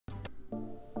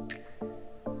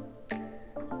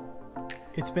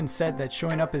It's been said that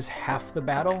showing up is half the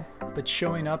battle, but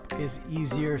showing up is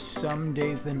easier some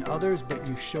days than others, but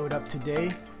you showed up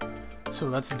today, so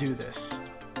let's do this.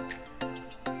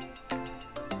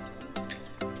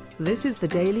 This is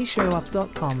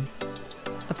theDailyShowUp.com,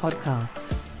 a podcast,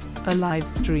 a live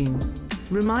stream,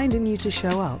 reminding you to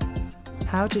show up,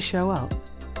 how to show up,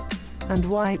 and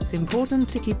why it's important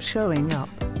to keep showing up.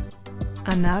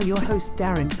 And now your host,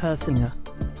 Darren Persinger.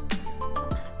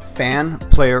 Fan,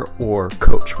 player, or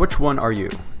coach? Which one are you?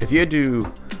 If you had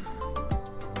to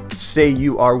say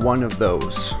you are one of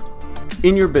those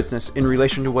in your business in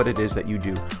relation to what it is that you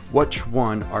do, which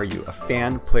one are you? A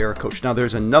fan, player, or coach? Now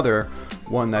there's another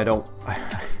one that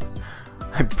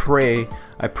I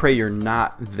pray you're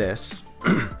not this.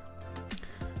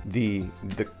 the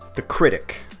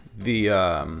critic, the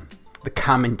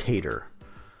commentator,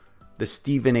 the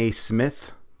Stephen A.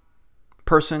 Smith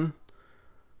person.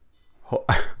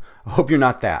 I hope you're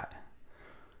not that.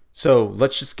 So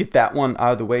let's just get that one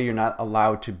out of the way. You're not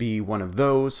allowed to be one of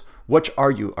those. Which are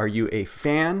you? Are you a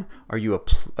fan? Are you a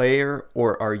player?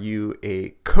 Or are you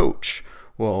a coach?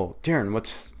 Well, Darren,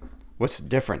 what's the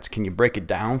difference? Can you break it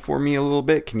down for me a little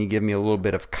bit? Can you give me a little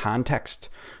bit of context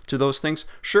to those things?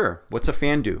 Sure. What's a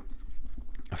fan do?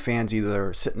 A fan's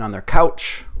either sitting on their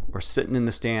couch or sitting in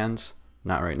the stands.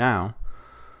 Not right now.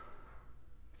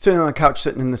 Sitting on the couch,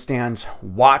 sitting in the stands,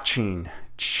 watching,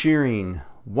 cheering,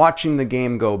 watching the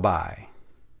game go by.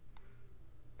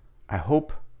 I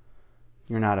hope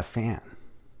you're not a fan.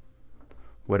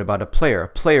 What about a player? A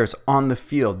player's on the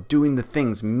field, doing the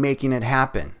things, making it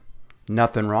happen.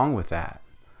 Nothing wrong with that.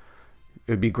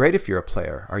 It would be great if you're a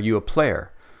player. Are you a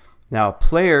player? Now, a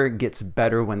player gets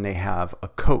better when they have a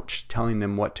coach telling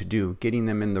them what to do, getting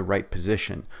them in the right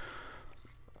position.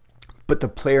 But the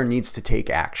player needs to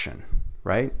take action.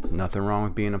 Right? Nothing wrong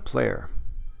with being a player.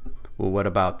 Well, what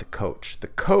about the coach? The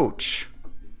coach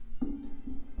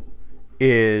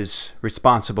is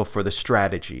responsible for the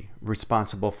strategy,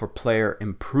 responsible for player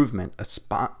improvement,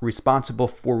 responsible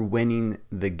for winning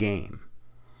the game,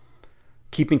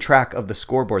 keeping track of the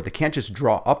scoreboard. They can't just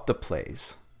draw up the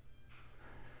plays.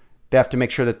 They have to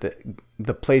make sure that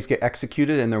the plays get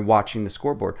executed and they're watching the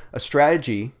scoreboard. A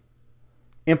strategy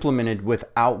implemented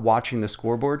without watching the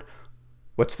scoreboard.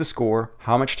 What's the score?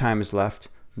 How much time is left?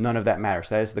 None of that matters.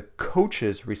 That is the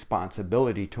coach's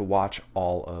responsibility to watch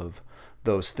all of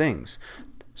those things.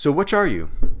 So which are you?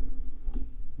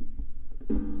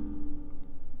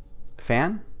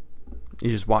 Fan?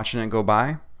 You're just watching it go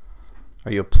by?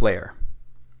 Are you a player?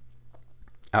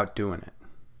 Out doing it?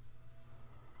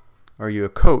 Are you a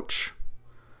coach?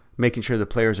 Making sure the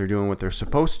players are doing what they're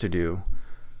supposed to do,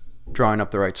 drawing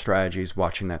up the right strategies,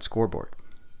 watching that scoreboard.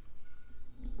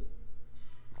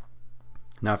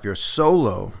 Now, if you're a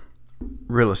solo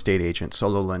real estate agent,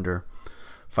 solo lender,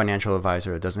 financial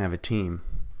advisor that doesn't have a team,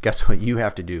 guess what you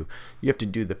have to do? You have to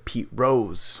do the Pete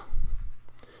Rose.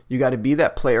 You got to be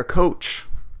that player coach.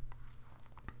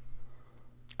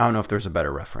 I don't know if there's a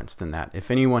better reference than that.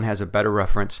 If anyone has a better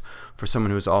reference for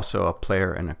someone who's also a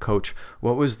player and a coach,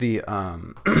 what was the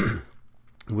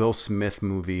Will Smith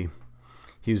movie?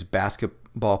 He was a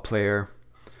basketball player.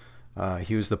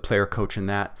 He was the player coach in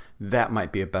that. That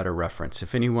might be a better reference.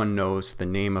 If anyone knows the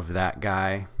name of that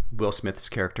guy, Will Smith's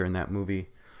character in that movie,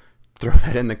 throw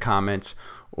that in the comments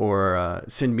or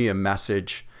send me a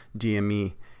message, DM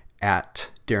me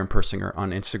at Darren Persinger on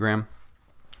Instagram.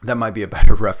 That might be a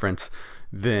better reference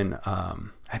than,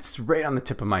 it's right on the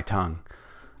tip of my tongue,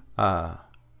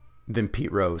 than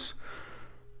Pete Rose.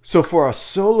 So for us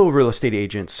solo real estate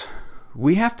agents,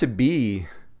 we have to be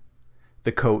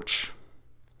the coach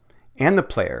and the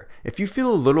player. If you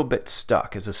feel a little bit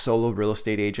stuck as a solo real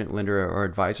estate agent, lender, or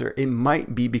advisor, it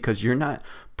might be because you're not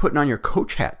putting on your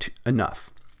coach hat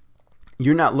enough.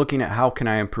 You're not looking at how can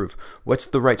I improve? What's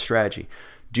the right strategy?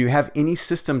 Do you have any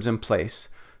systems in place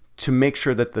to make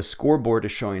sure that the scoreboard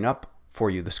is showing up for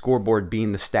you? The scoreboard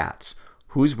being the stats.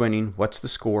 Who's winning? What's the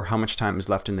score? How much time is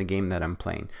left in the game that I'm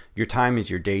playing? Your time is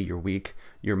your day, your week,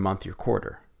 your month, your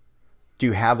quarter. Do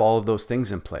you have all of those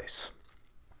things in place?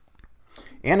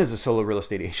 And as a solo real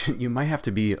estate agent, you might have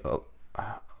to be a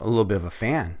little bit of a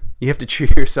fan. You have to cheer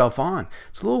yourself on.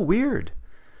 It's a little weird.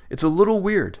 It's a little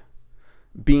weird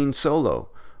being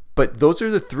solo. But those are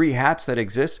the three hats that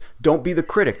exist. Don't be the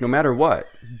critic, no matter what.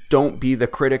 Don't be the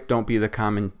critic. Don't be the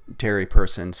commentary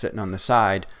person sitting on the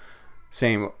side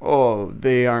saying, oh,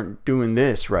 they aren't doing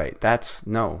this right.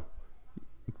 No.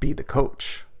 Be the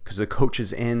coach. Because the coach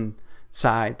is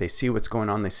inside. They see what's going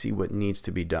on. They see what needs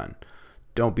to be done.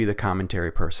 Don't be the commentary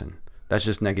person. That's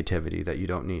just negativity that you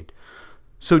don't need.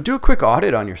 So do a quick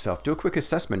audit on yourself. Do a quick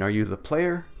assessment. Are you the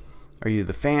player? Are you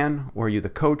the fan or are you the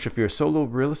coach? If you're a solo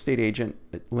real estate agent,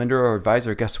 lender, or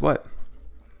advisor, guess what?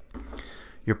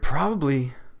 You're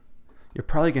probably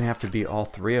going to have to be all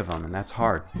three of them, and that's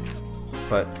hard.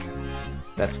 But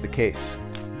that's the case.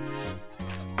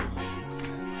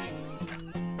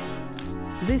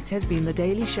 This has been The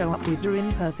Daily Show Up with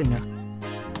Darin Persinger.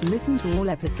 Listen to all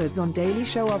episodes on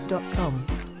dailyshowup.com.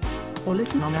 Or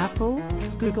listen on Apple,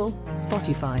 Google,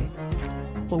 Spotify.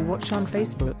 Or watch on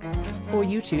Facebook or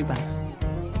YouTube at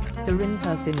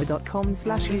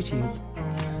darinpersinger.com/YouTube.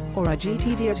 Or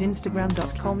IGTV at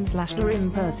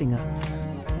instagram.com/darinpersinger.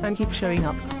 And keep showing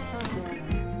up.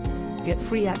 Get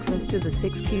free access to the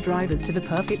 6 key drivers to the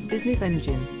perfect business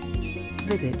engine.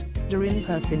 Visit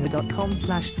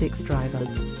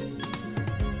darinpersinger.com/6drivers.